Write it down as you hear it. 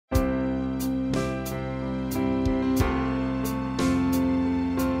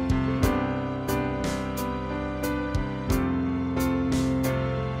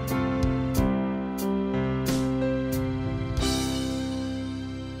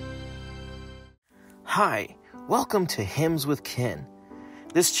Hi, welcome to Hymns with Ken.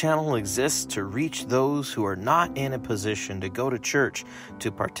 This channel exists to reach those who are not in a position to go to church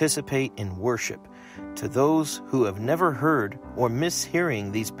to participate in worship, to those who have never heard or miss hearing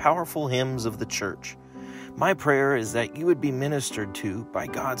these powerful hymns of the church. My prayer is that you would be ministered to by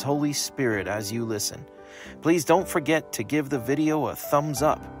God's Holy Spirit as you listen. Please don't forget to give the video a thumbs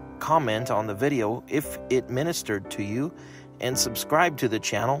up, comment on the video if it ministered to you, and subscribe to the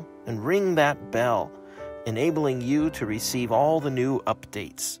channel and ring that bell, enabling you to receive all the new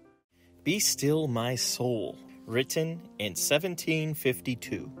updates. Be Still My Soul, written in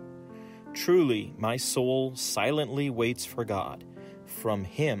 1752. Truly, my soul silently waits for God. From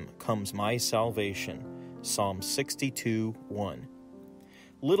Him comes my salvation. Psalm 62:1.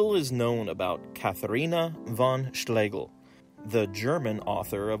 Little is known about Katherina von Schlegel, the German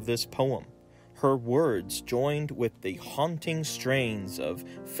author of this poem. Her words, joined with the haunting strains of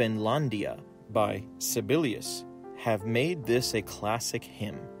Finlandia by Sibelius, have made this a classic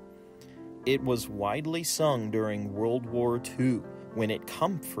hymn. It was widely sung during World War II when it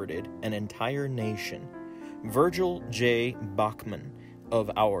comforted an entire nation. Virgil J. Bachman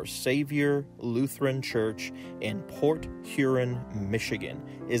of Our Savior Lutheran Church in Port Huron, Michigan,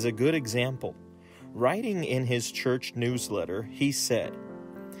 is a good example. Writing in his church newsletter, he said,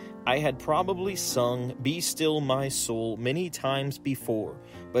 "I had probably sung Be Still My Soul many times before,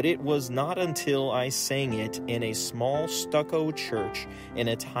 but it was not until I sang it in a small stucco church in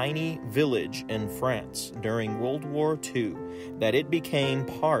a tiny village in France during World War II that it became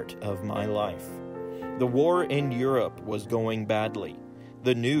part of my life. The war in Europe was going badly.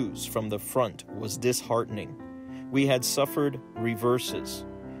 The news from the front was disheartening. We had suffered reverses.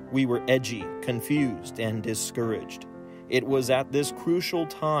 We were edgy, confused, and discouraged. It was at this crucial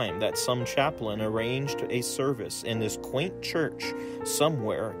time that some chaplain arranged a service in this quaint church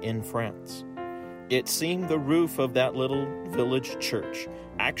somewhere in France. It seemed the roof of that little village church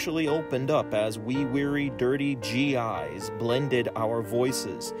actually opened up as we weary, dirty GIs blended our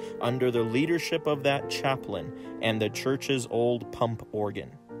voices under the leadership of that chaplain and the church's old pump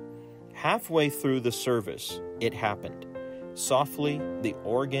organ. Halfway through the service, it happened. Softly, the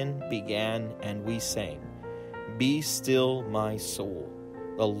organ began and we sang, Be still, my soul,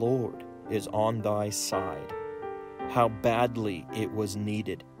 the Lord is on thy side. How badly it was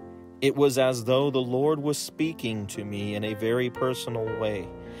needed. It was as though the Lord was speaking to me in a very personal way.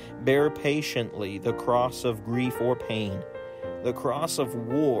 Bear patiently the cross of grief or pain, the cross of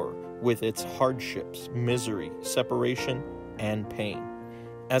war with its hardships, misery, separation, and pain.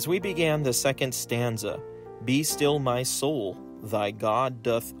 As we began the second stanza, Be still, my soul, thy God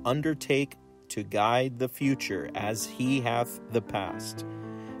doth undertake to guide the future as he hath the past.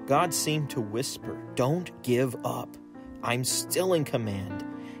 God seemed to whisper, Don't give up. I'm still in command.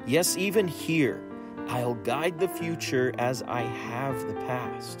 Yes, even here, I'll guide the future as I have the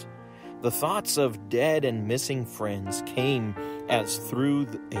past. The thoughts of dead and missing friends came as through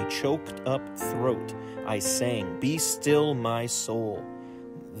a choked up throat I sang, Be still, my soul,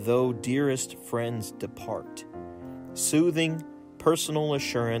 though dearest friends depart. Soothing, personal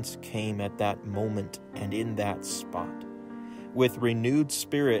assurance came at that moment and in that spot. With renewed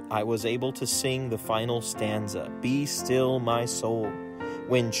spirit, I was able to sing the final stanza, Be still, my soul.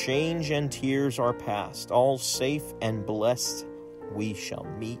 When change and tears are past, all safe and blessed, we shall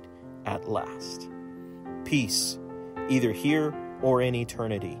meet at last. Peace, either here or in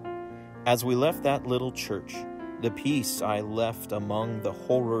eternity. As we left that little church, the peace I left among the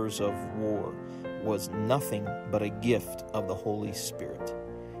horrors of war was nothing but a gift of the Holy Spirit.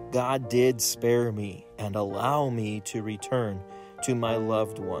 God did spare me and allow me to return to my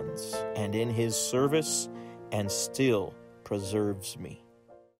loved ones and in His service, and still preserves me.